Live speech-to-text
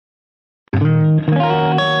Hello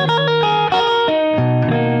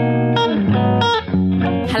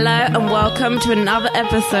and welcome to another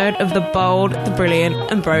episode of the Bold, the Brilliant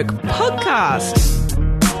and Broke podcast.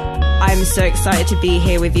 I'm so excited to be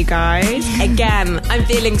here with you guys. Again, I'm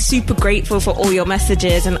feeling super grateful for all your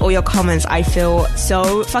messages and all your comments. I feel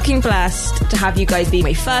so fucking blessed to have you guys be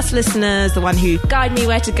my first listeners, the one who guide me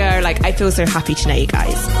where to go. Like, I feel so happy to know you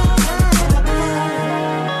guys.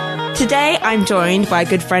 Today, I'm joined by a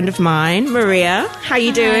good friend of mine, Maria. How are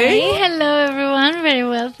you doing? Hi. Hello, everyone. Very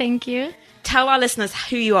well, thank you. Tell our listeners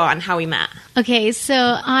who you are and how we met. Okay, so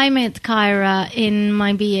I met Kyra in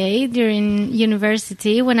my BA during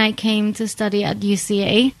university when I came to study at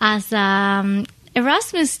UCA as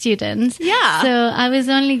Erasmus student. Yeah. So I was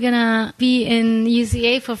only gonna be in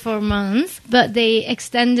UCA for 4 months, but they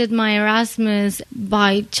extended my Erasmus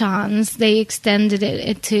by chance. They extended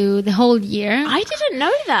it to the whole year. I didn't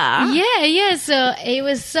know that. Yeah. So it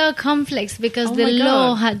was so complex because the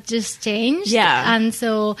law had just changed. Yeah. And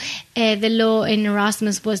so the law in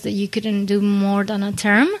Erasmus was that you couldn't do more than a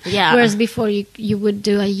term. Yeah. Whereas before you would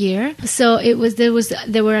do a year. So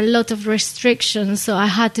there were a lot of restrictions. So I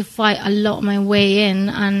had to fight a lot my way in,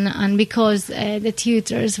 and because the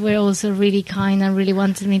tutors were also really kind and really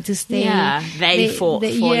wanted me to stay. Yeah, they fought for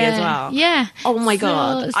you as well. Yeah. Oh my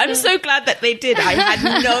God. I'm so glad that they did. I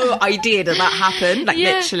had no idea that happened,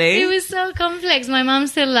 literally. It was so complex. My mom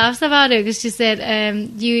still laughs about it because she said,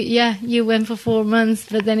 you went for 4 months,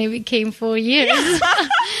 but then it became 4 years.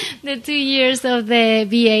 The 2 years of the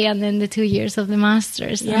BA and then the 2 years of the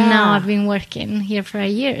Masters. Yeah. And now I've been working here for a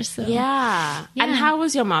year. So. Yeah. And how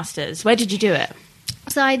was your Masters? Where did you do it?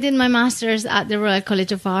 So I did my Masters at the Royal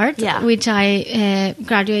College of Art, Yeah. which I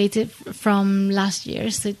graduated from last year,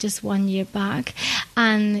 so just 1 year back.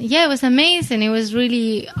 And yeah, it was amazing. It was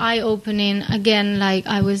really eye-opening. Again, like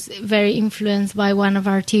I was very influenced by one of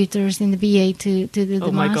our tutors in the BA to do the Masters.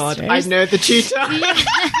 Oh my God, I know the tutor.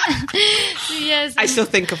 So, yes, I still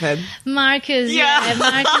think of him. Marcus, Yeah.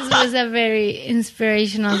 Marcus was a very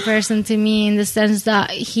inspirational person to me in the sense that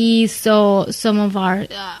he saw some of our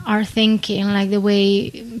thinking, like the way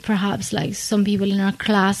perhaps like some people in our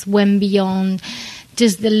class went beyond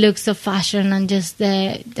just the looks of fashion and just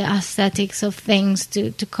the aesthetics of things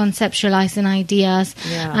to conceptualizing ideas.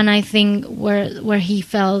 Yeah. And I think where he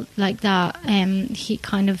felt like that, he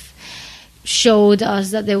kind of showed us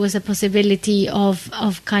that there was a possibility of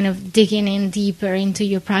kind of digging in deeper into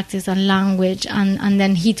your practice and language, and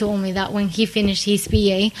then he told me that when he finished his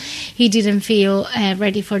BA he didn't feel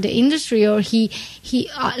ready for the industry, or he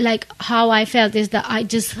like how I felt is that I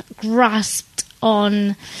just grasped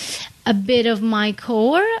on a bit of my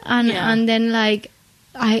core and then like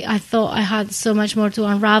I thought I had so much more to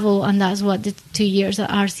unravel, and that's what the 2 years at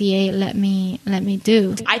RCA let me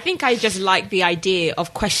do. I think I just like the idea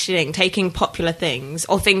of questioning, taking popular things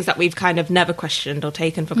or things that we've kind of never questioned or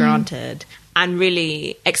taken for granted, and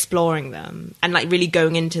really exploring them and like really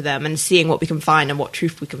going into them and seeing what we can find and what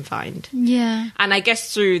truth we can find. Yeah. And I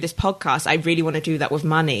guess through this podcast, I really want to do that with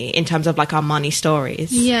money in terms of like our money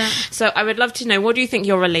stories. Yeah. So I would love to know, what do you think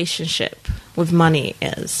your relationship with money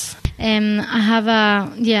is? I have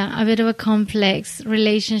a bit of a complex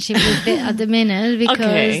relationship with it at the minute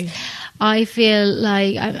because I feel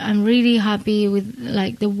like I'm really happy with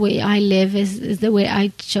like the way I live is the way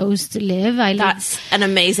I chose to live. That's an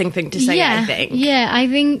amazing thing to say, I think. Yeah, I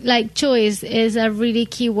think like choice is a really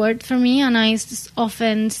key word for me, and I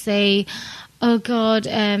often say, oh God,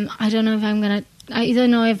 I don't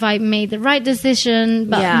know if I made the right decision,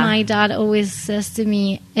 but my dad always says to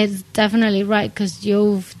me, it's definitely right because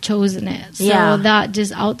you've chosen it. So that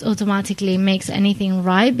just automatically makes anything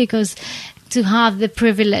right, because to have the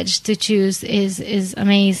privilege to choose is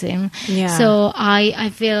amazing. Yeah. So I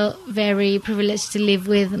feel very privileged to live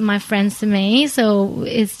with my friend Samay. So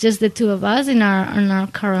it's just the two of us in our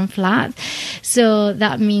current flat. So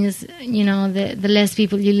that means, you know, the less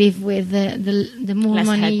people you live with, the more less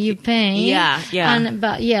money you pay. Yeah.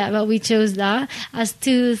 But we chose that as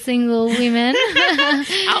two single women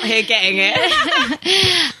out here getting it.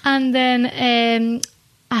 And then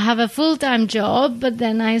I have a full-time job, but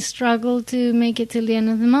then I struggle to make it till the end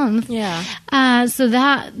of the month. Yeah. So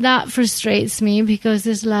that frustrates me, because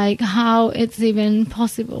it's like how it's even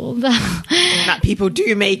possible that people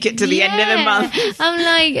do make it to the end of the month. I'm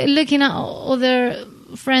like looking at other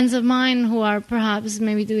friends of mine who are perhaps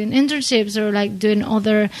maybe doing internships or like doing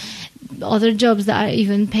other jobs that are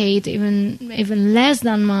even paid even less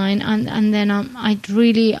than mine, and then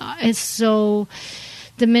it's so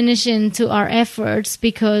diminishing to our efforts,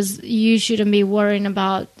 because you shouldn't be worrying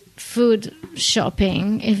about food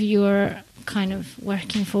shopping if you're kind of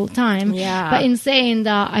working full time. Yeah. But in saying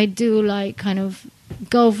that, I do like kind of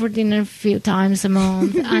go for dinner a few times a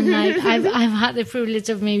month, and like I've had the privilege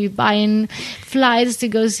of maybe buying flights to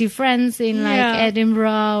go see friends in like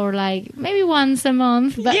Edinburgh, or like maybe once a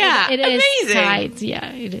month. But it is tight.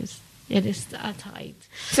 Yeah, it is. It is tight.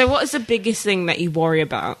 So what is the biggest thing that you worry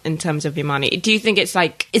about in terms of your money? Do you think it's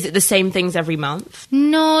like, is it the same things every month?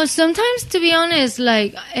 No, sometimes, to be honest,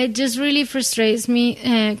 like it just really frustrates me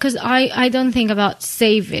because I don't think about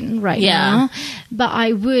saving right now, but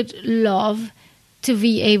I would love to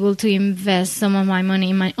be able to invest some of my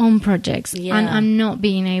money in my own projects. And I'm not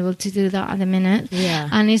being able to do that at the minute.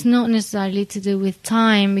 And it's not necessarily to do with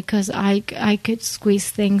time, because I could squeeze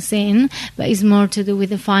things in, but it's more to do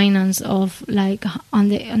with the finance of like on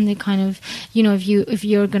the kind of, you know, if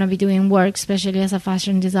you're going to be doing work, especially as a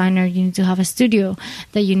fashion designer, you need to have a studio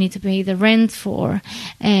that you need to pay the rent for,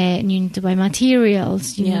 and you need to buy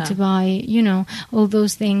materials, you need to buy, you know, all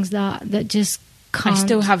those things that just can't. I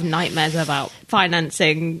still have nightmares about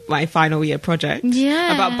financing my final year project.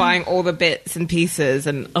 About buying all the bits and pieces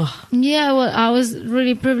and well, I was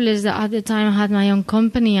really privileged that at the time I had my own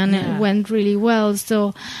company, and it went really well,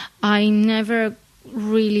 so I never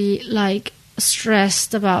really like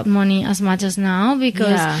stressed about money as much as now,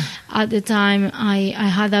 because at the time I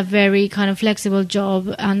had a very kind of flexible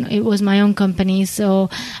job, and it was my own company,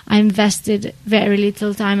 so I invested very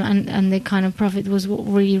little time, and the kind of profit was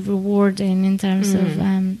really rewarding in terms of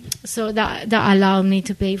so that allowed me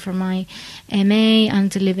to pay for my MA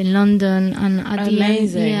and to live in London. And at the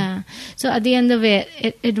end, so at the end of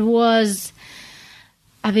it was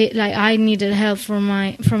a bit like I needed help from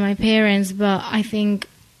my parents, but I think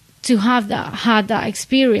to have that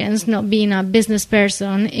experience, not being a business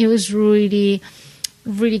person, it was really,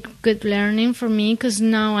 really good learning for me, because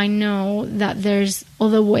now I know that there's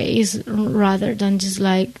other ways rather than just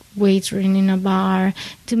like waitering in a bar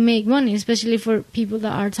to make money, especially for people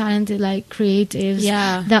that are talented, like creatives.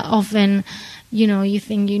 That often, you know, you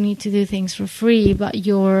think you need to do things for free, but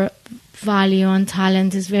your value and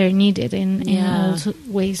talent is very needed in all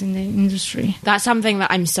ways in the industry. That's something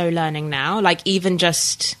that I'm so learning now. Like, even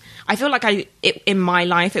just, I feel like in my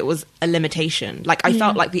life it was a limitation. Like, I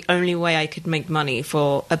felt like the only way I could make money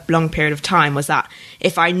for a long period of time was that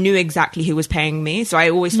if I knew exactly who was paying me. So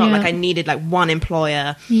I always felt like I needed like one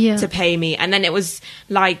employer to pay me, and then it was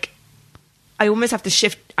like I almost had to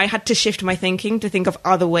shift my thinking to think of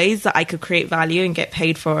other ways that I could create value and get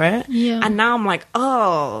paid for it. And now I'm like,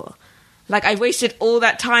 like, I wasted all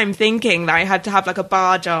that time thinking that I had to have, like, a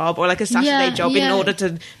bar job or, like, a Saturday job in order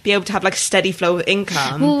to be able to have, like, a steady flow of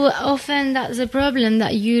income. Well, often that's a problem,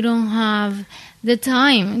 that you don't have the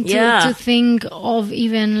time to think of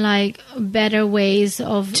even, like, better ways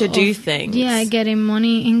to do things. Getting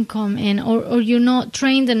money, income in. Or you're not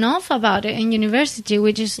trained enough about it in university,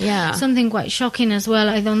 which is something quite shocking as well.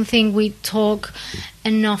 I don't think we talk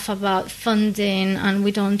enough about funding, and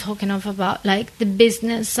we don't talk enough about like the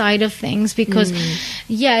business side of things, because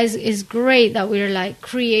it's great that we're like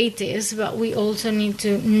creatives, but we also need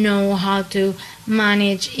to know how to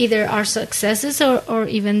manage either our successes or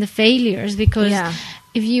even the failures, because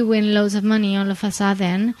if you win loads of money all of a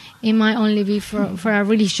sudden, it might only be for a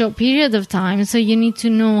really short period of time. So you need to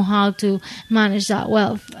know how to manage that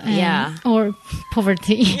wealth or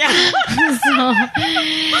poverty.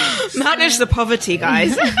 Manage the poverty,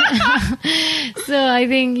 guys. So I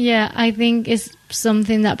think it's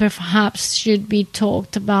something that perhaps should be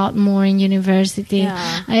talked about more in university.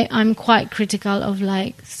 I'm quite critical of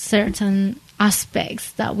like certain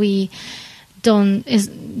aspects that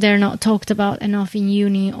they're not talked about enough in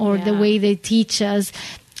uni, or the way they teach us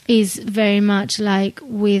is very much like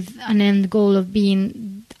with an end goal of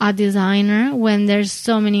being a designer, when there's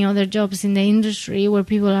so many other jobs in the industry where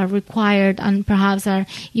people are required and perhaps are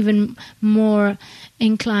even more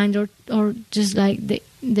inclined or just like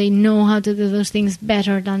they know how to do those things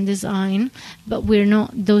better than design, but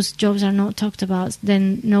those jobs are not talked about,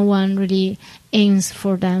 then no one really aims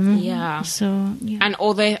for them. And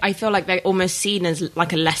although I feel like they're almost seen as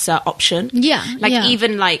like a lesser option,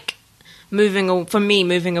 even like moving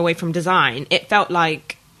away from design, it felt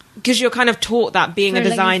like, because you're kind of taught that being a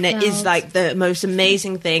designer is like the most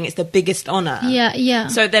amazing thing, it's the biggest honor.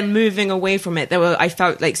 So then moving away from it, I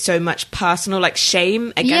felt like so much personal like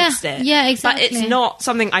shame against it. Exactly. But it's not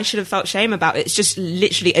something I should have felt shame about. It's just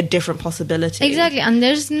literally a different possibility. Exactly. And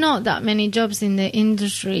there's not that many jobs in the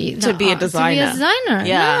industry to be a designer.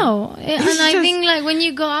 No. And I think like when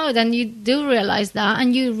you go out and you do realize that,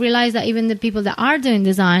 and you realize that even the people that are doing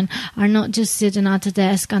design are not just sitting at a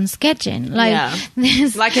desk and sketching. Like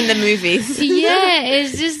in the movies. Yeah,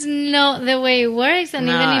 it's just not the way it works. And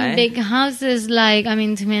No. even in big houses, like, I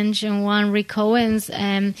mean, to mention one, Rick Owens,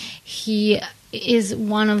 he is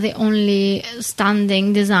one of the only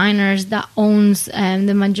standing designers that owns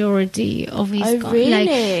the majority of his like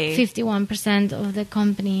 51% of the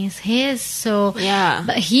company is his. So Yeah.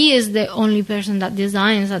 but he is the only person that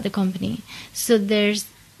designs at the company. So there's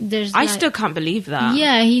I still can't believe that.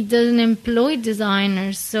 yeah, he doesn't employ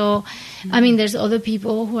designers. So I mean, there's other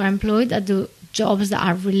people who are employed that do jobs that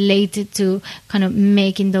are related to kind of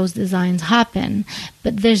making those designs happen,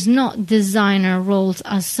 but there's not designer roles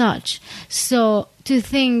as such. So to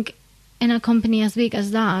think in a company as big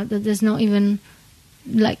as that there's not even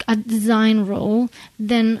like a design role,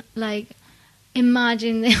 then like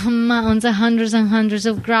imagine the amount of hundreds and hundreds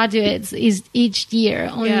of graduates is each year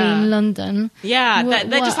only in London. Yeah,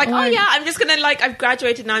 they're just like, oh yeah, I'm just gonna like, I've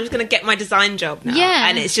graduated now, I'm just gonna get my design job now. Yeah.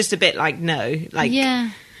 And it's just a bit like, no, like,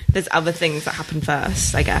 Yeah. there's other things that happen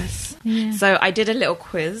first, I guess. Yeah. So I did a little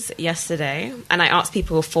quiz yesterday and I asked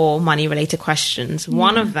people 4 money related questions.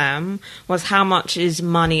 One of them was, how much is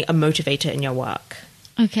money a motivator in your work?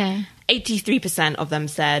 Okay. 83% of them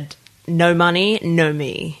said, no money, no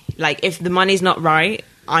me. Like, if the money's not right,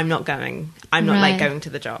 I'm not going. I'm not like Right. going to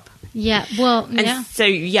the job. Yeah. Well, And yeah. so,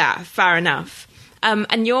 yeah, fair enough.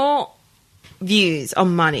 And your views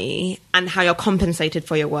on money and how you're compensated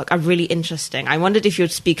for your work are really interesting. I wondered if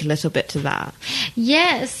you'd speak a little bit to that.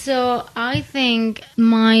 Yeah, so I think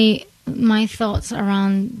my thoughts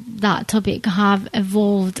around that topic have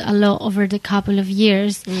evolved a lot over the couple of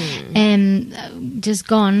years just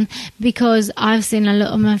gone, because I've seen a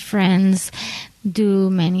lot of my friends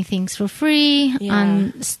do many things for free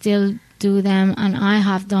and still do them, and I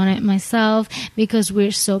have done it myself because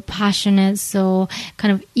we're so passionate, so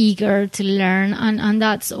kind of eager to learn, and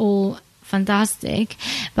that's all fantastic.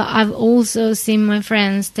 But I've also seen my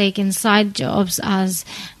friends taking side jobs as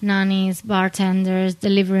nannies, bartenders,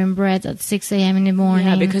 delivering bread at 6 a.m. in the morning.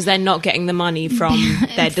 Yeah, because they're not getting the money from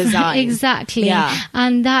their design. Exactly. Yeah.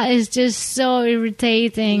 And that is just so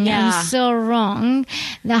irritating and so wrong,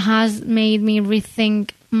 that has made me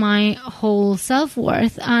rethink my whole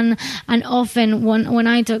self-worth. And often when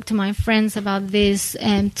I talk to my friends about this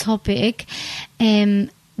topic,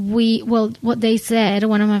 what they said,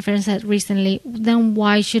 one of my friends said recently, then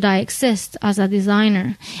why should I exist as a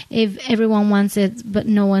designer if everyone wants it but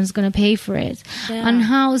no one's going to pay for it? Yeah. And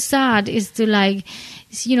how sad is to, like,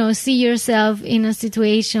 you know, see yourself in a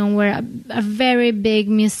situation where a very big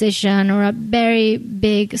musician or a very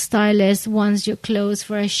big stylist wants your clothes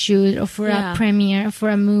for a shoot or for a premiere, for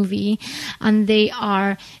a movie, and they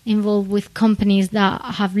are involved with companies that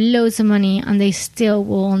have loads of money and they still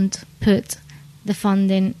won't put the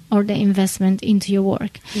funding or the investment into your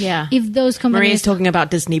work. Yeah. If those companies... Maria's talking about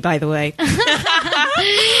Disney, by the way.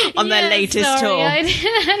 On their latest tour.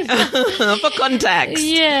 For context.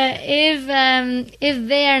 Yeah, if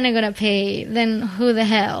they are not gonna pay, then who the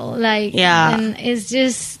hell? Like, then it's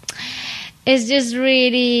just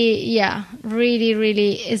really,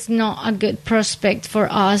 it's not a good prospect for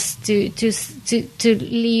us to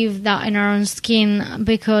leave that in our own skin,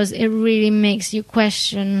 because it really makes you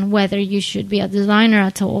question whether you should be a designer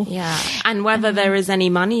at all. Yeah, and whether there is any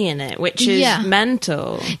money in it, which is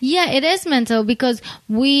mental. Yeah, it is mental, because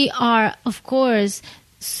we are, of course,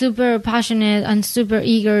 super passionate and super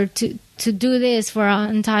eager to do this for our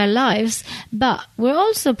entire lives, but we're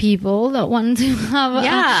also people that want to have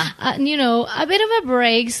a bit of a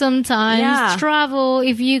break sometimes, travel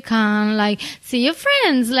if you can, like see your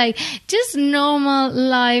friends, like just normal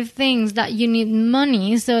life things that you need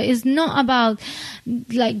money. So it's not about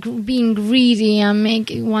like being greedy and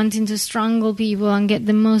wanting to strangle people and get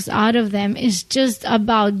the most out of them. It's just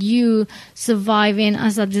about you surviving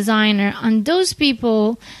as a designer, and those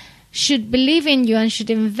people should believe in you and should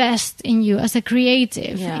invest in you as a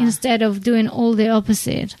creative instead of doing all the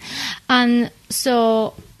opposite. And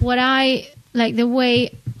so the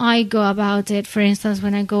way I go about it, for instance,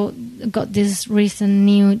 when I got this recent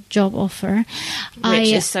new job offer, which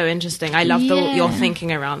is so interesting. I love your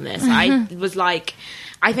thinking around this. I was like,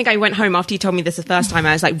 I think I went home after you told me this the first time.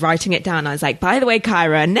 I was like writing it down. I was like, by the way,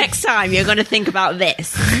 Kyra, next time you're going to think about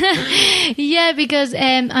this. Yeah, because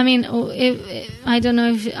I mean, I don't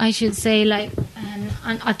know if I should say like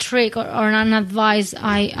a trick or an advice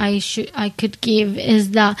I could give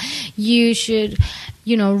is that you should,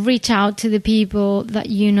 reach out to the people that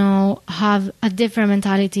have a different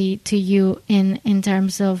mentality to you in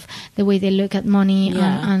terms of the way they look at money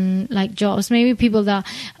and like jobs. Maybe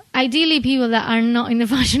ideally people that are not in the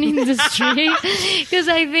fashion industry, because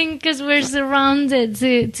I think we're surrounded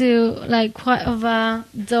to like quite of a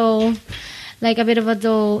dull like a bit of a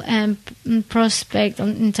dull prospect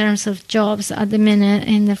in terms of jobs at the minute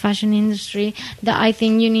in the fashion industry, that I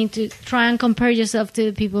think you need to try and compare yourself to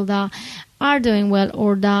the people that are doing well,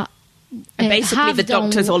 or that basically the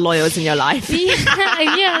doctors or lawyers in your life.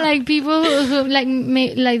 Yeah, like people who like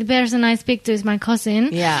the person I speak to is my cousin.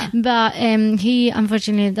 Yeah, but he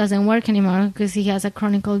unfortunately doesn't work anymore because he has a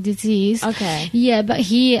chronic disease. Okay. Yeah, but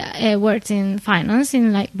he worked in finance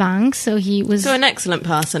in like banks, so he was an excellent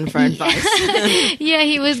person for advice. Yeah,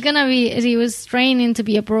 he was training to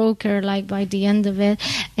be a broker like by the end of it,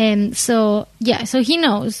 so he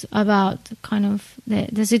knows about kind of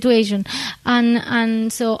the situation,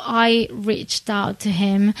 and so I reached out to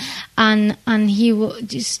him, and he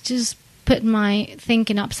just put my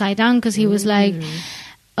thinking upside down, because he was like,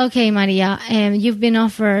 okay, Maria, you've been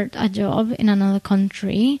offered a job in another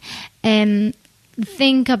country,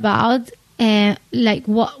 think about like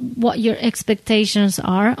what your expectations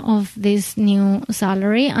are of this new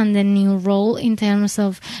salary and the new role in terms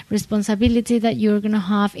of responsibility that you're going to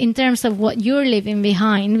have, in terms of what you're leaving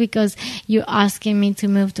behind, because you're asking me to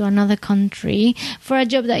move to another country for a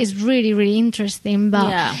job that is really, really interesting.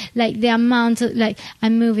 But like the amount of, like,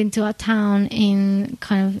 I'm moving to a town in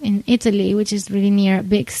Italy, which is really near a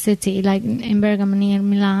big city, like in Bergamo near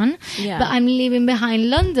Milan. But I'm leaving behind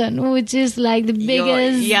London, which is like the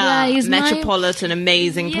biggest metropolitan,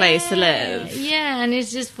 amazing place to live. Yeah, and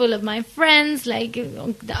it's just full of my friends, like,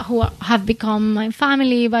 who have become my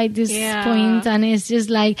family by this point, and it's just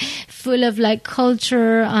like full of like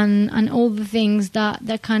culture and all the things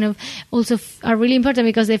that kind of also are really important,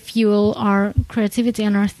 because they fuel our creativity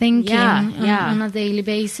and our thinking on a daily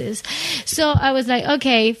basis. So I was like,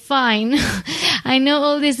 okay, fine. I know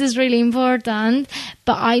all this is really important,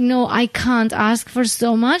 but I know I can't ask for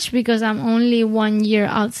so much because I'm only 1 year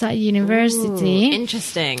outside university. Ooh,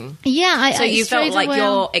 interesting. Yeah. So you felt like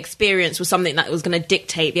your experience was something that was going to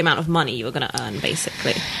dictate the amount of money you were going to earn,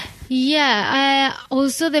 basically. Yeah.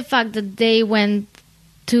 Also the fact that they went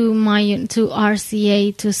to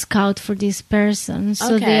RCA to scout for this person.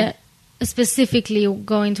 So they're specifically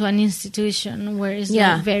going to an institution where it's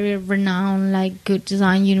like very renowned, like good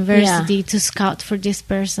design university to scout for this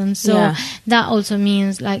person. So that also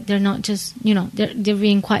means like they're not just, they're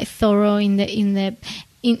being quite thorough in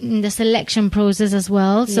the selection process as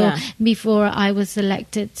well. So before I was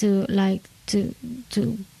selected to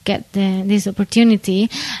get this opportunity,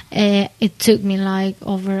 it took me like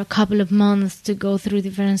over a couple of months to go through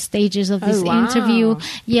different stages of this interview.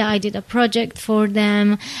 Yeah, I did a project for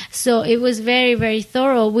them, so it was very, very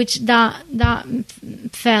thorough, which that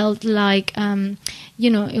felt like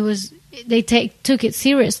it was, they took it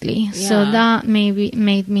seriously. So that maybe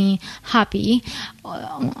made me happy.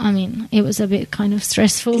 I mean, it was a bit kind of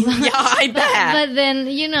stressful. Yeah, I bet. But then,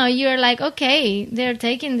 you're like, okay, they're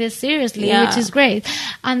taking this seriously, which is great.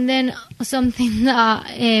 And then something that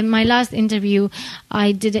my last interview,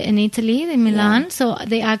 I did it in Italy, in Milan. So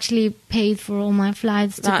they actually paid for all my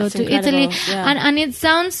flights to go to Italy. Yeah. And it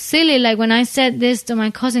sounds silly. Like when I said this to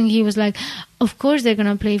my cousin, he was like, of course they're going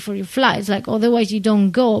to pay for your flights. Like, otherwise you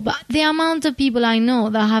don't go. But the amount of people I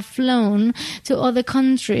know that have flown to other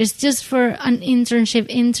countries just for an internship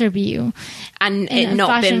interview. And it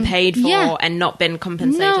not been paid for and not been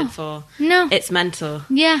compensated for. No. It's mental.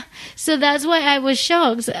 Yeah. So that's why I was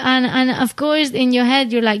shocked. And of course, in your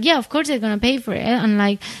head, you're like, yeah, of course they're going to pay for it. And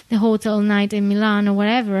like the hotel night in Milan or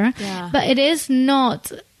whatever. Yeah. But it is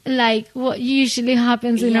not like what usually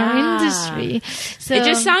happens in our industry. So it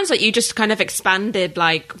just sounds like you just kind of expanded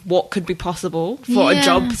like what could be possible for a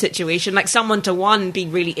job situation, like someone to be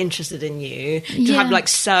really interested in you, to have like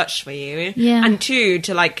search for you, and two,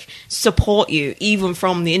 to like support you even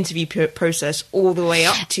from the interview process all the way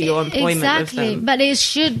up to your employment with them. But it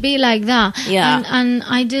should be like that. And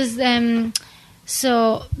I just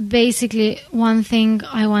so basically one thing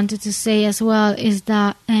I wanted to say as well is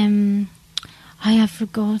that I have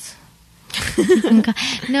forgot.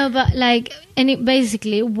 No, but like,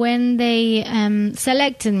 basically when they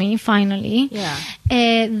selected me finally,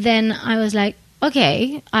 then I was like,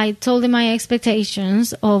 okay, I told them my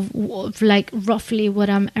expectations of like roughly what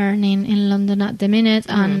I'm earning in London at the minute,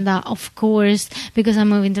 and that of course, because I'm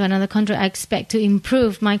moving to another country, I expect to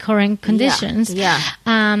improve my current conditions. So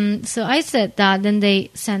I said that, then they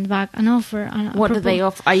sent back an offer. What did they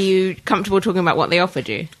offer? Are you comfortable talking about what they offered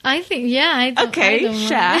you? I think,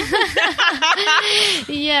 share.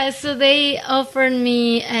 So they offered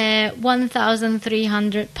me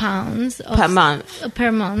 £1,300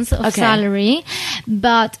 per month of salary,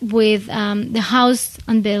 but with the house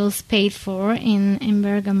and bills paid for in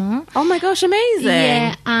Bergamo. Oh my gosh, amazing!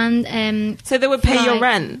 Yeah, and so they would pay your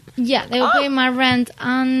rent. Yeah, they would pay my rent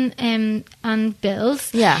and and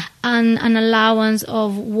bills. Yeah. And an allowance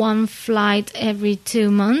of one flight every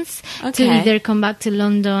 2 months to either come back to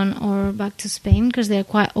London or back to Spain, because they're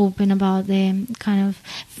quite open about the kind of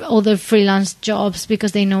other freelance jobs,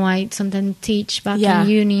 because they know I sometimes teach back in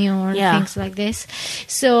uni or things like this.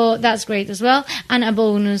 So that's great as well. And a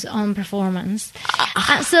bonus on performance.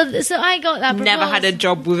 So I got that proposal. Never had a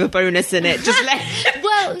job with a bonus in it. Just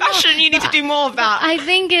fashion, you need to do more of that. I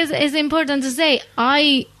think it's important to say,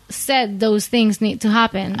 I said those things need to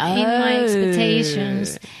happen in my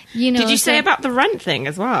expectations. Did you say about the rent thing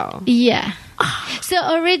as well? Yeah. So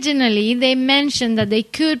originally they mentioned that they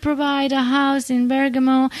could provide a house in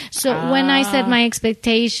Bergamo. So when I said my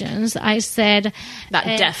expectations, I said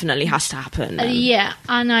that definitely has to happen.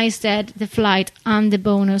 And I said the flight and the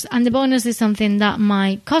bonus. And the bonus is something that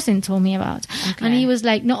my cousin told me about. And he was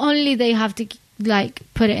like, not only they have to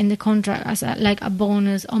put it in the contract as a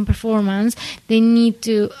bonus on performance, they need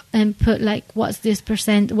to put what's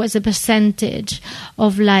the percentage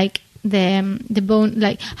of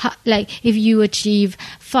the if you achieve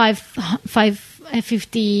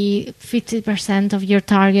 50% of your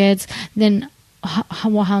targets, then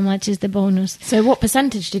how much is the bonus? So what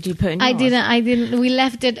percentage did you put in yours? I didn't. We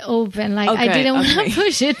left it open. I didn't want to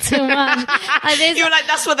push it too much. You were like,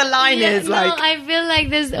 that's where the line is. No, I feel like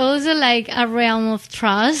there's also a realm of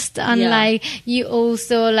trust, and you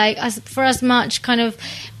also as much kind of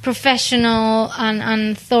professional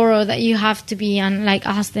and thorough that you have to be, and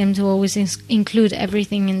ask them to always include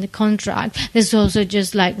everything in the contract. There's also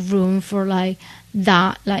just room for that.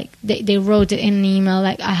 They wrote it in an email.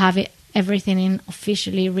 I have it. Everything in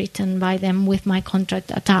officially written by them with my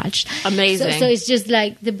contract attached. Amazing. So it's just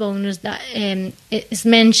the bonus that is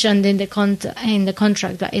mentioned in the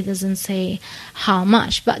contract, but it doesn't say how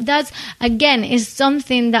much. But that's again is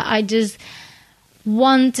something that I just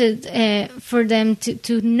wanted for them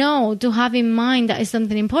to know, to have in mind that is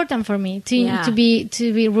something important for me to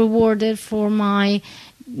be rewarded for my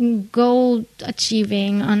goal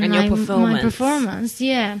achieving and my performance.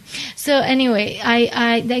 So anyway,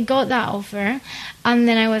 I got that offer, and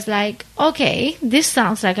then I was like, okay, this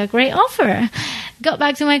sounds like a great offer. Got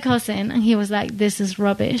back to my cousin, and he was like, this is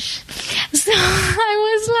rubbish. So I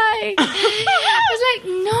was like,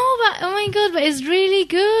 no, but oh my god, but it's really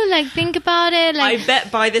good. Think about it. I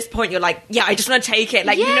bet by this point you're like, I just want to take it.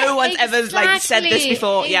 No one's ever said this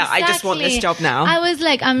before. Exactly. Yeah, I just want this job now. I was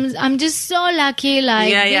like, I'm just so lucky.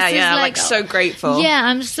 So grateful. Yeah,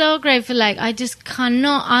 I'm so grateful. I just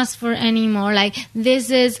cannot ask for any more.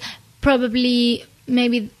 This is probably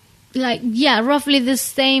maybe roughly the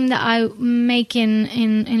same that I make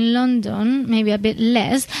in London, maybe a bit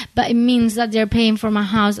less, but it means that they're paying for my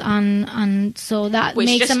house, and so that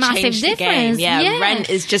makes a massive difference. Rent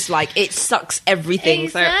is just it sucks everything.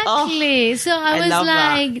 Exactly. So I was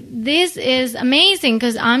like, this is amazing,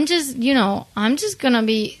 because I'm just gonna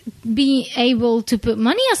be able to put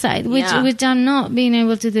money aside, which I'm not being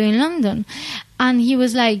able to do in London. And he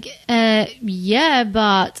was like,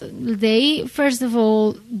 but they, first of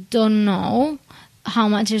all, don't know how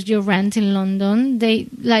much is your rent in London. They,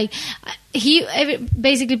 he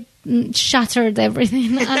basically shattered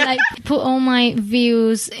everything and put all my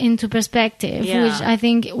views into perspective, which I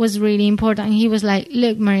think was really important. He was like,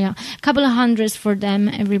 look, Maria, a couple of hundreds for them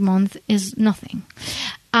every month is nothing.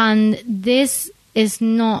 And this is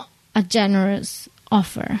not a generous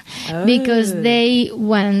offer, because they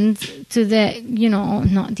went to the,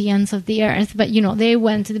 not the ends of the earth, but they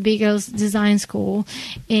went to the biggest design school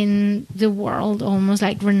in the world, almost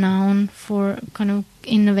renowned for kind of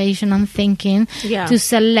innovation and thinking, to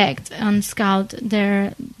select and scout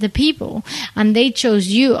the people, and they chose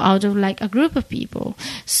you out of a group of people,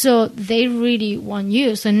 so they really want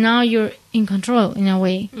you. So now you're in control in a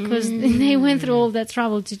way, because they went through all that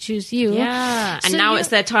trouble to choose you. And so now it's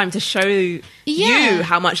their time to show you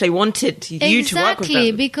how much they wanted you to work with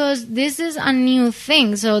them. Because this is a new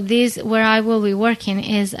thing. So this, where I will be working,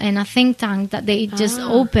 is in a think tank that they just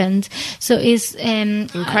opened. So it's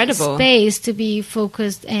incredible space to be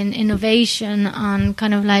focused in innovation and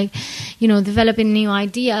kind of developing new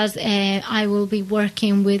ideas. I will be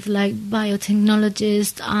working with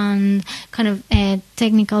biotechnologists and kind of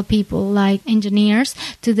technical people, engineers,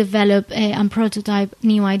 to develop and prototype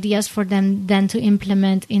new ideas for them then to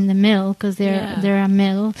implement in the mill, because they're a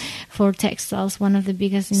mill for textiles, one of the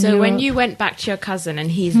biggest in Europe. So when you went back to your cousin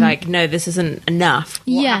and he's like, no, this isn't enough,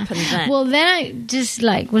 what happened then? Well, then I just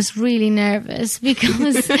was really nervous,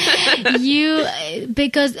 because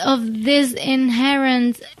because of this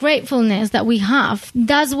inherent gratefulness that we have.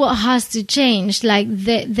 That's what has to change. Like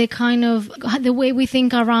the kind of the way we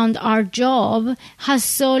think around our job has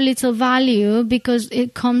so little value because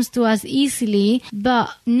it comes to us easily, but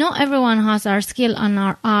not everyone has our skill and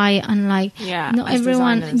our eye, and like not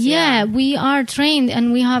everyone. We are trained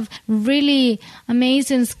and we have really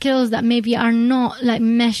amazing skills that maybe are not like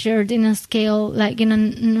measured in a scale, like in a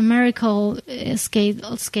numerical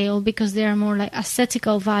scale, because they are more like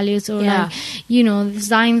aesthetical values or like, you know,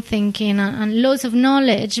 design thinking and loads of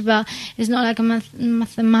knowledge, but it's not like a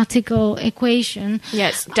mathematical equation. Yeah,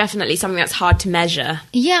 it's definitely something that's hard to measure.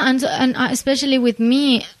 Yeah, and especially with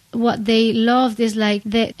me, what they loved is like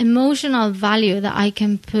the emotional value that I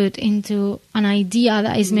can put into an idea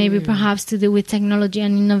that is maybe perhaps to do with technology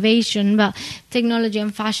and innovation, but technology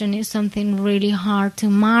and fashion is something really hard to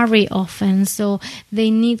marry often. So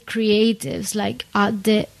they need creatives like at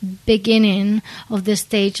the beginning of the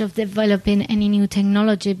stage of developing any new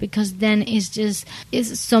technology, because then it's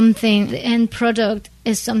something, the end product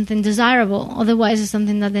is something desirable. Otherwise, it's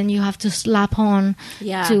something that then you have to slap on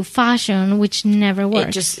to fashion, which never works.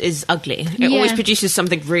 It just is ugly. It always produces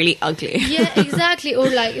something really ugly. Yeah, exactly. Or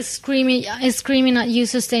like screaming at you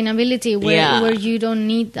sustainability where you don't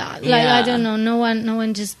need that. Like I don't know, no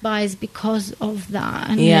one just buys because of that.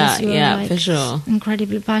 Unless you're like for sure,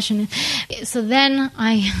 incredibly passionate. So then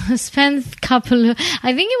I spent I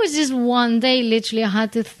think it was just one day. Literally, I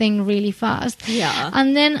had to think really fast. Yeah,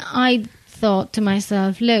 and then I thought to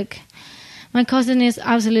myself, look, my cousin is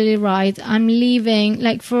absolutely right. I'm leaving,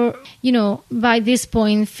 like, for, you know, by this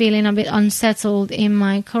point feeling a bit unsettled in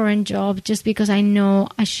my current job, just because I know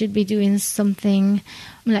I should be doing something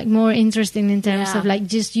like more interesting in terms of like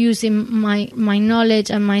just using my knowledge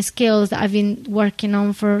and my skills that I've been working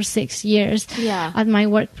on for 6 years at my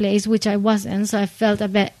workplace, which I wasn't. So I felt a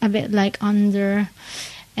bit like undervalued,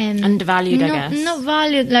 I guess. Not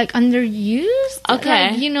valued, like underused.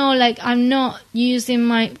 Okay. Like, you know, like I'm not using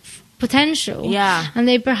my potential. Yeah. And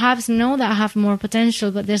they perhaps know that I have more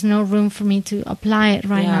potential, but there's no room for me to apply it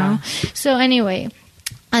right now. So anyway,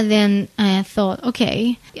 and then I thought,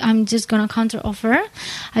 okay, I'm just going to counter-offer.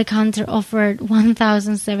 I counter-offered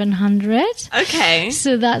 1,700. Okay.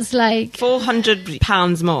 So that's like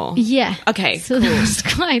 £400 more. Yeah. Okay, so cool. that's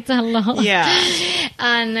quite a lot. Yeah.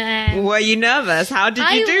 And were you nervous? How did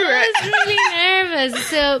you do it? I was really nervous.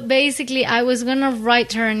 So basically, I was going to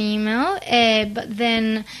write her an email, but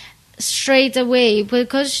then straight away,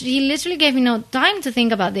 because she literally gave me no time to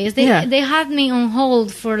think about this. They had me on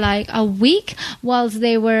hold for like a week whilst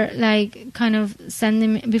they were like kind of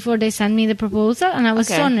before they sent me the proposal, and I was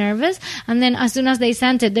so nervous. And then as soon as they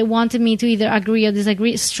sent it, they wanted me to either agree or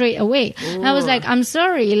disagree straight away. And I was like, I'm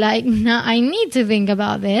sorry, like, nah, I need to think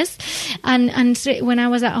about this. And when I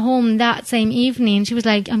was at home that same evening, she was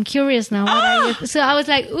like, I'm curious now. What are you? So I was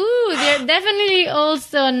like, ooh, they're definitely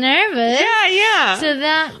also nervous. Yeah. So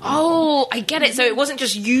that. Oh, I get it. So it wasn't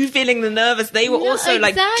just you feeling the nervous. They were also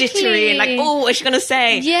like jittery and like, oh, what's she going to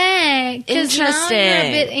say? Yeah. Because now you're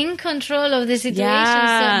a bit in control of the situation.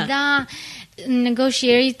 Yeah. So that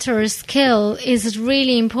negotiator skill is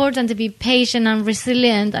really important, to be patient and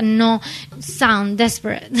resilient and not sound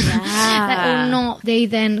desperate. Yeah. Or not, they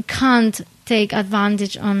then can't take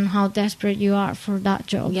advantage on how desperate you are for that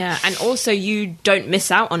job. Yeah, and also you don't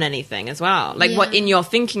miss out on anything as well. Like what in your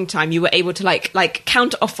thinking time, you were able to like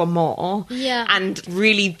counter offer more and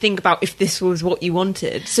really think about if this was what you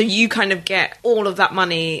wanted. So you kind of get all of that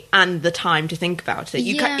money and the time to think about it.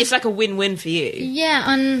 It's like a win-win for you.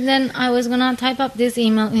 Yeah, and then I was gonna type up this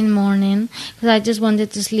email in the morning because I just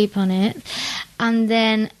wanted to sleep on it, and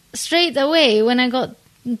then straight away when I got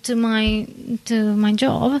to my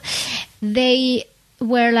job, they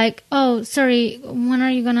were like, oh, sorry, when are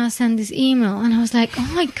you gonna send this email? And I was like,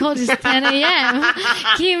 oh my god, it's 10 a.m.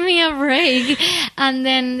 Give me a break. And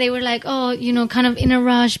then they were like, oh, you know, kind of in a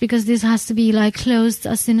rush because this has to be like closed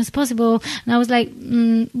as soon as possible. And I was like,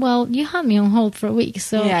 well, you had me on hold for a week,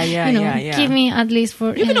 so give me at least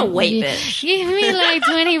for you're gonna wait, bitch. Give me like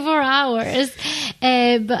 24 hours.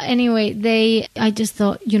 But anyway, I just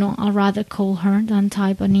thought, you know, I'd rather call her than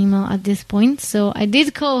type an email at this point. So I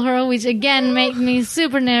did call her, which again made me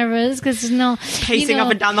super nervous because it's not pacing up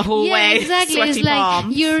and down the hallway. Yeah, exactly. Sweaty it's like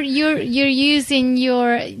palms. you're using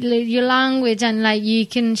your language, and like you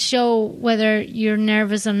can show whether you're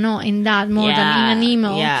nervous or not in that more than in an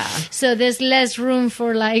email. Yeah. So there's less room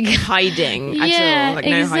for like hiding. At all. Like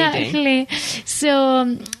no hiding.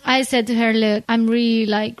 So I said to her, look, I'm really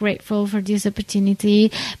like grateful for this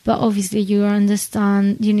opportunity, but obviously you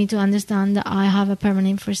need to understand that I have a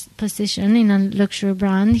permanent position in a luxury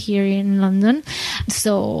brand here in London.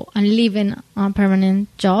 So I'm leaving a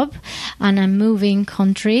permanent job and I'm moving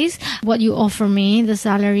countries. What you offer me, the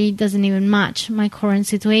salary doesn't even match my current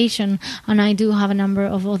situation. And I do have a number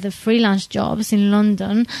of other freelance jobs in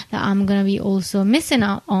London that I'm going to be also missing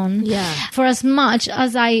out on. Yeah. For as much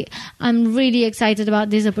as I'm really excited about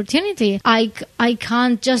this opportunity, I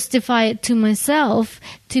can't justify it to myself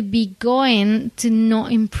to be going to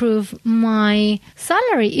not improve my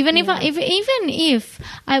salary. Even if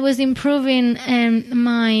I was improving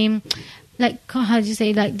my, like, how do you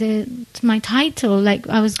say, like my title, like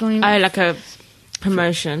I was going... Oh, like a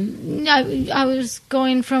promotion. I was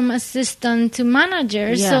going from assistant to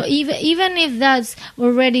manager. Yeah. So even if that's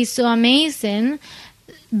already so amazing,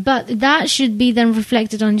 but that should be then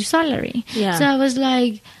reflected on your salary. Yeah. So I was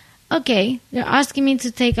like, okay, they're asking me to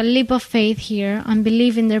take a leap of faith here and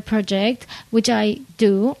believe in their project, which I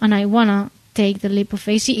do, and I want to take the leap of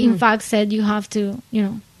faith. She, in fact, said you have to,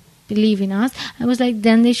 believe in us. I was like,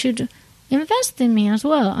 then they should invest in me as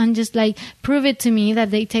well and just like prove it to me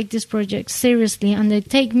that they take this project seriously and they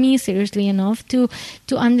take me seriously enough to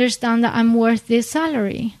understand that I'm worth this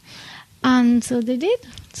salary. And so they did.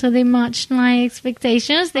 So they matched my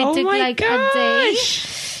expectations. They took like a day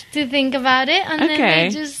to think about it, and then they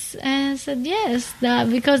just said yes. That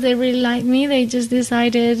because they really liked me, they just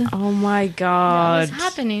decided. Oh my god, that was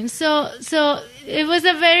happening. So it was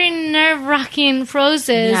a very nerve-wracking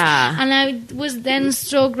process, and I was then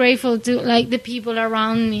so grateful to like the people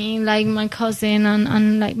around me, like my cousin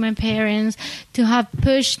and like my parents, to have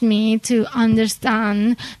pushed me to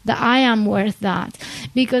understand that I am worth that.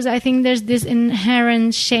 Because I think there's this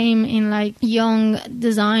inherent shame in like young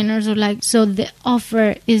designers, or like, so the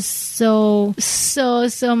offer is so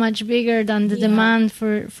much bigger than the demand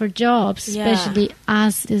for jobs, especially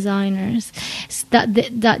as designers,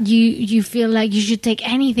 that you feel like you should take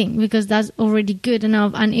anything because that's already good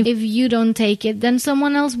enough, and if you don't take it, then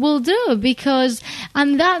someone else will do. Because,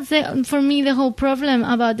 and that's for me the whole problem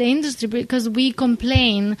about the industry, because we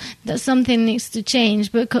complain that something needs to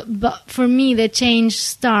change, but for me the change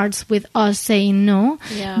starts with us saying no.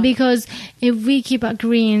 Because if we keep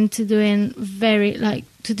agreeing to doing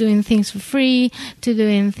things for free, to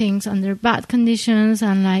doing things under bad conditions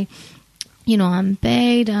and like,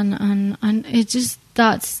 unpaid, and it just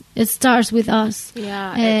it starts with us.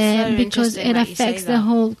 It's so because it affects the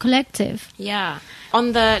whole collective.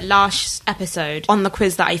 On the last episode, on the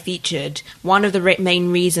quiz that I featured, one of the main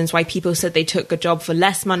reasons why people said they took a job for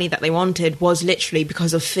less money that they wanted was literally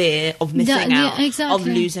because of fear of missing out, of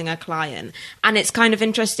losing a client. And it's kind of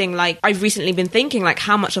interesting, like, I've recently been thinking, like,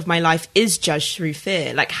 how much of my life is judged through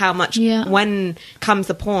fear? Like, how much, when comes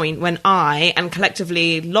the point when I, and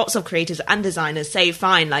collectively lots of creators and designers say,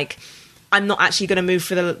 fine, like, I'm not actually going to move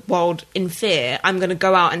through the world in fear. I'm going to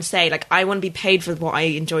go out and say, like, I want to be paid for what I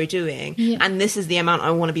enjoy doing. And this is the amount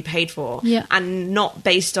I want to be paid for. And not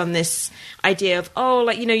based on this idea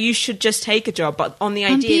of, you should just take a job, but on the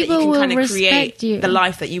idea that you can kind of create the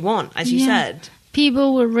life that you want, as you said.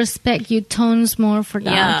 People will respect you tons more for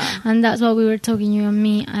that. And that's what we were talking, you and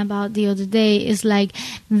me, about the other day, is like,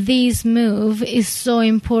 this move is so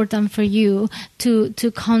important for you to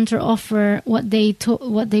counter offer what they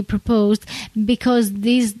proposed, because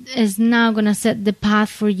this is now going to set the path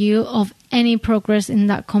for you of any progress in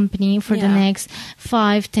that company for the next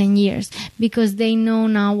 5-10 years, because they know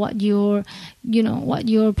now what your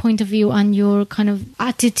point of view and your kind of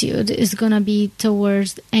attitude is going to be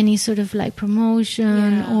towards any sort of like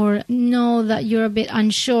promotion, or know that you're a bit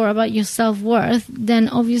unsure about your self-worth, then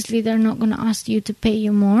obviously they're not going to ask you to pay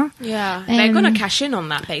you more. They're going to cash in on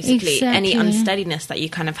that, basically. Any unsteadiness that you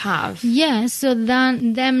kind of have. So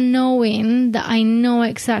then them knowing that I know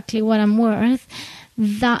exactly what I'm worth,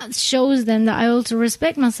 that shows them that I also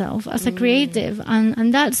respect myself as a creative,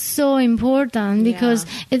 and that's so important, because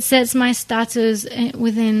it sets my status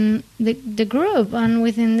within the group and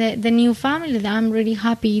within the new family that I'm really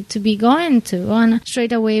happy to be going to. And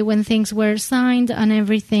straight away, when things were signed and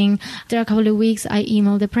everything, after a couple of weeks, I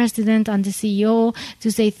emailed the president and the CEO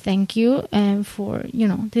to say thank you for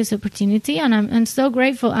this opportunity, and I'm so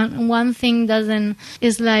grateful. And one thing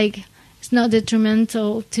is like, it's not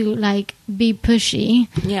detrimental to like be pushy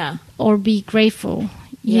or be grateful,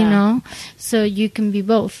 you know, so you can be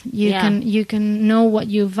both. You can know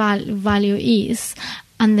what your value is,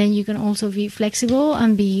 and then you can also be flexible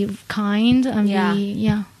and be kind and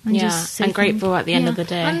and just say and grateful at the end of the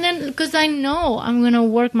day. And then, because I know I'm going to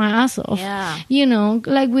work my ass off, you know,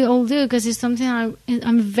 like we all do, because it's something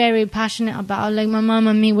I'm very passionate about. Like my mom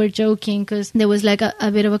and me were joking because there was like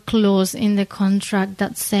a bit of a clause in the contract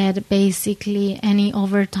that said basically any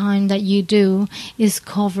overtime that you do is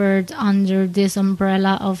covered under this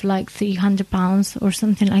umbrella of like £300 or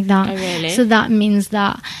something like that. Oh, really? So that means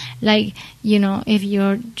that, like, you know, if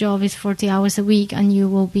your job is 40 hours a week and you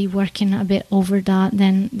will be working a bit over that,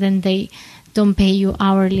 then they don't pay you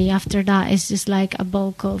hourly after that. It's just like a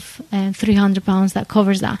bulk of £300 that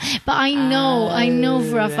covers that. But I know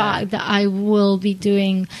for a fact that I will be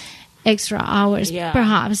doing extra hours,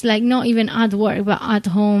 perhaps, like not even at work but at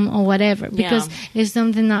home or whatever, because it's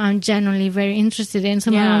something that I'm generally very interested in. So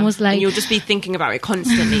my mom was like, and you'll just be thinking about it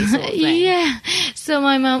constantly, sort of thing. So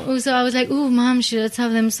I was like, oh mom, should I tell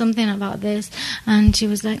them something about this? And she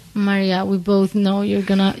was like, Maria, we both know you're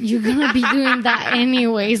gonna be doing that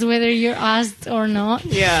anyways, whether you're asked or not.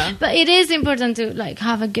 But it is important to like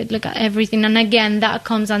have a good look at everything, and again that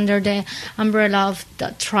comes under the umbrella of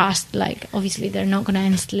the trust. Like obviously they're not gonna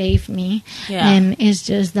enslave me. It's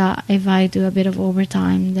just that if I do a bit of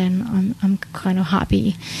overtime, then I'm kind of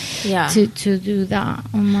happy to do that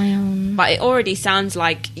on my own. But it already sounds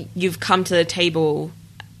like you've come to the table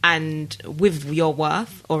and with your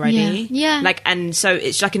worth already. Like, and so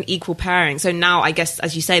it's like an equal pairing. So now I guess,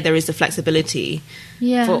 as you say, there is the flexibility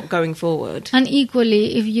for going forward. And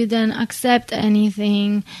equally, if you then accept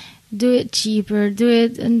anything, do it cheaper, do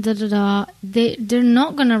it and they're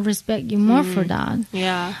not gonna respect you more for that.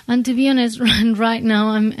 And to be honest, right now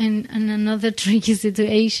I'm in another tricky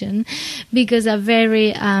situation, because a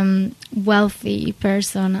very wealthy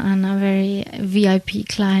person and a very VIP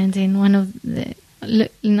client in one of the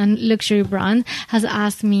luxury brand has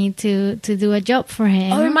asked me to do a job for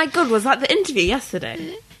him. Oh my god, was that the interview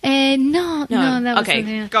yesterday? No, that was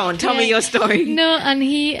okay. Go on, tell me your story. No, and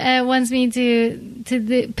he wants me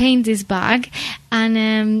to paint this bag,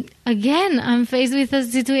 and again, I'm faced with a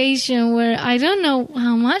situation where I don't know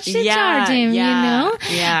how much to charge him, you know,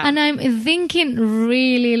 and I'm thinking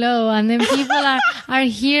really low, and then people are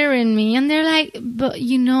hearing me, and they're like, "But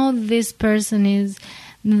you know, this person is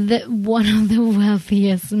one of the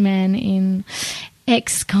wealthiest men in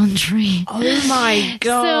X country." Oh my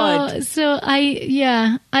god! So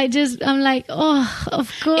I'm like, oh,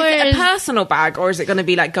 of course. Is it a personal bag, or is it going to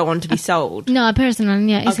be like go on to be sold? No, a personal.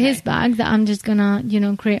 Yeah, it's his bag that I'm just gonna,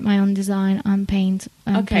 create my own design and paint.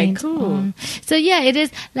 Cool. On. So yeah, it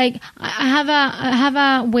is like I have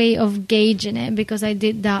a way of gauging it, because I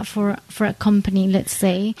did that for a company, let's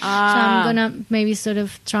say. So I'm gonna maybe sort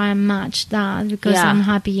of try and match that, because I'm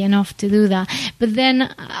happy enough to do that. But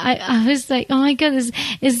then I was like, oh my god,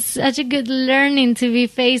 it's such a good learning to be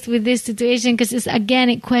faced with this situation, because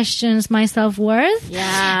it questions my self-worth.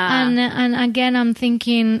 And again, I'm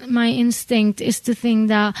thinking, my instinct is to think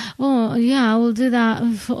that, I will do that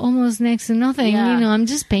for almost next to nothing. I'm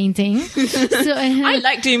just painting. So I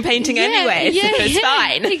like doing painting anyway, so it's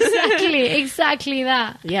fine. Exactly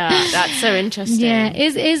that. Yeah, that's so interesting. Yeah,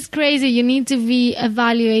 it's crazy. You need to be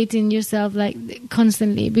evaluating yourself like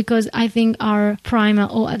constantly, because I think our primer,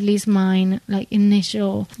 or at least mine, like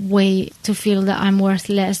initial way to feel that I'm worth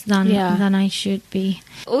less than I should be.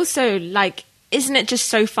 Also, like, isn't it just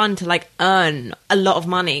so fun to like earn a lot of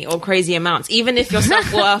money or crazy amounts, even if your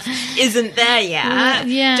self-worth isn't there yet?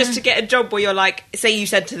 Just to get a job where you're like, say you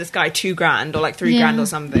said to this guy $2,000 or like $3,000 or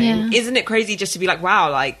something. Isn't it crazy just to be like,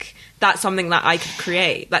 wow, like that's something that I could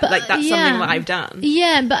create. Like that's something that I've done.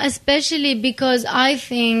 Yeah, but especially because I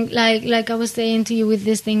think, like I was saying to you with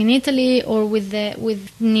this thing in Italy, or with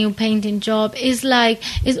new painting job, is like,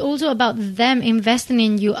 it's also about them investing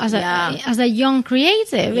in you as a young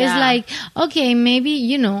creative. It's like, okay,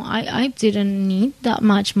 maybe I didn't need that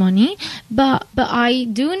much money, but I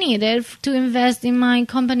do need it to invest in my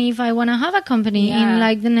company if I want to have a company in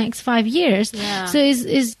like the next 5 years. So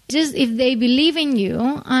it's just, if they believe in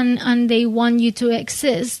you and they want you to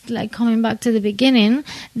exist, like coming back to the beginning,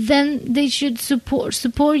 then they should support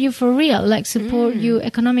you for real, like support you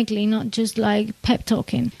economically, not just like pep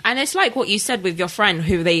talking. And it's like what you said with your friend,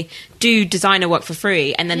 who they do designer work for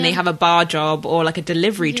free, and then they have a bar job or like a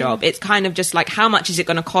delivery job. It's kind of just like, how much is it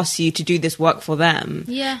going to cost you to do this work for them?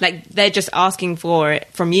 Like they're just asking for it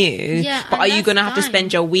from you, but are you going to have to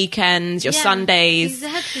spend your weekends, your Sundays,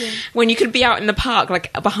 when you could be out in the park,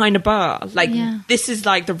 like behind a bar? Like this is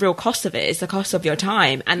like the real cost of it. It's the cost of your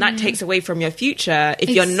time, and that takes away from your future if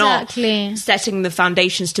you're not setting the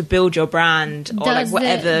foundations to build your brand, or like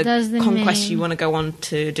whatever conquest you want to go on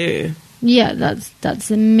to do. Yeah, that's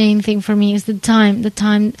the main thing for me, is the time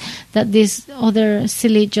that these other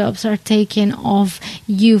silly jobs are taking off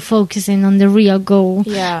you focusing on the real goal.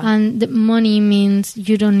 Yeah. And the money means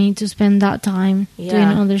you don't need to spend that time doing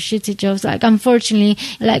other shitty jobs. Like, unfortunately,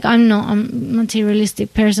 like, I'm not a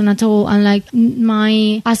materialistic person at all, and like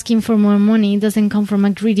my asking for more money doesn't come from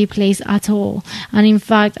a greedy place at all. And in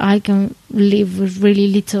fact, I can live with really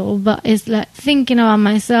little, but it's like thinking about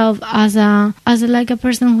myself as a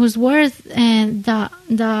person who's worth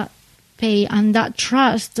that pay and that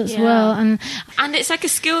trust as well, and it's like a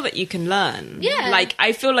skill that you can learn. Like,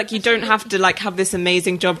 I feel like you don't have to like have this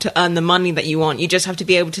amazing job to earn the money that you want. You just have to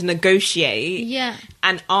be able to negotiate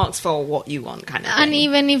and ask for what you want, kind of thing. And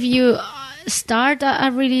even if you start at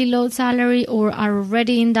a really low salary or are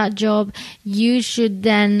already in that job, you should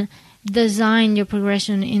then design your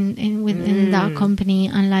progression within that company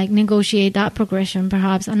and like negotiate that progression.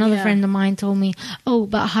 Perhaps another friend of mine told me, "Oh,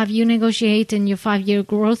 but have you negotiated your 5-year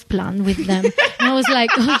growth plan with them?" And I was like,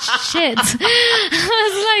 "Oh shit!" I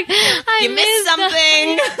was like, "I missed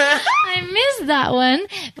something." I missed that one.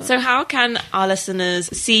 So, how can our listeners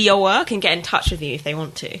see your work and get in touch with you if they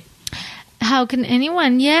want to? How can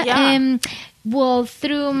anyone? Well,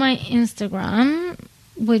 through my Instagram,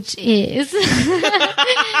 which is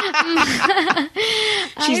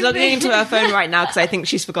she's logging into her phone right now because I think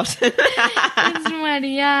she's forgotten. It's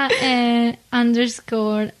Maria _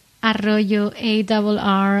 Arroyo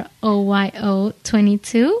ARROYO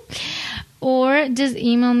 22, or just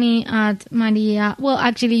email me at Maria. Well,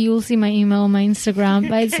 actually, you'll see my email on my Instagram,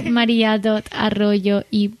 but it's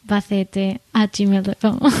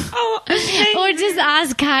maria.arroyoibacete@gmail.com. Oh, amazing. Or just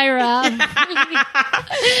ask Kyra.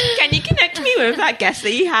 Can you connect me with that guest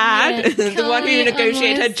that you had? The one who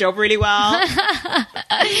negotiated her job really well.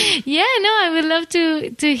 I would love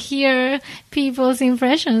to hear people's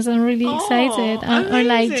impressions. I'm really excited. Or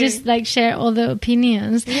like just like share all the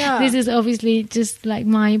opinions. This is obviously just like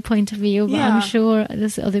my point of view, but I'm sure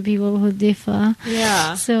there's other people who differ.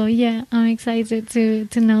 So I'm excited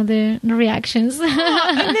to know the reactions.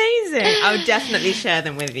 Amazing. I'll definitely share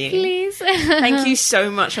them with you. Please. Thank you so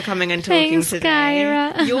much for coming and talking today.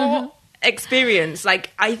 Kyra. Your experience,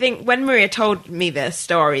 like, I think when Maria told me this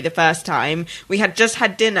story the first time, we had just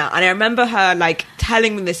had dinner, and I remember her like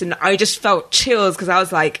telling me this, and I just felt chills because I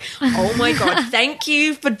was like, oh my god, thank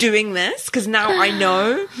you for doing this, because now I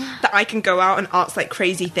know that I can go out and ask like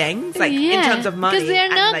crazy things, like in terms of money, because they're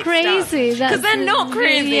not like, crazy. Because they're not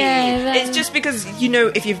crazy. It's just because, you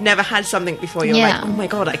know, if you've never had something before, you're like, oh my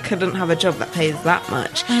god, I couldn't have a job that pays that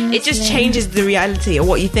much. Honestly. It just changes the reality or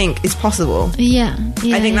what you think is possible.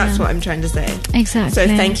 I think that's what I'm trying to say. Exactly. So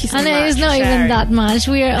thank you so much. And it's not even that much.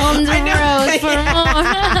 We are on the road for more.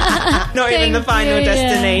 Not even the final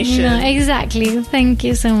destination. No, exactly. Thank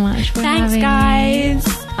you so much for having me. Thanks,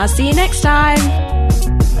 guys. I'll see you next time.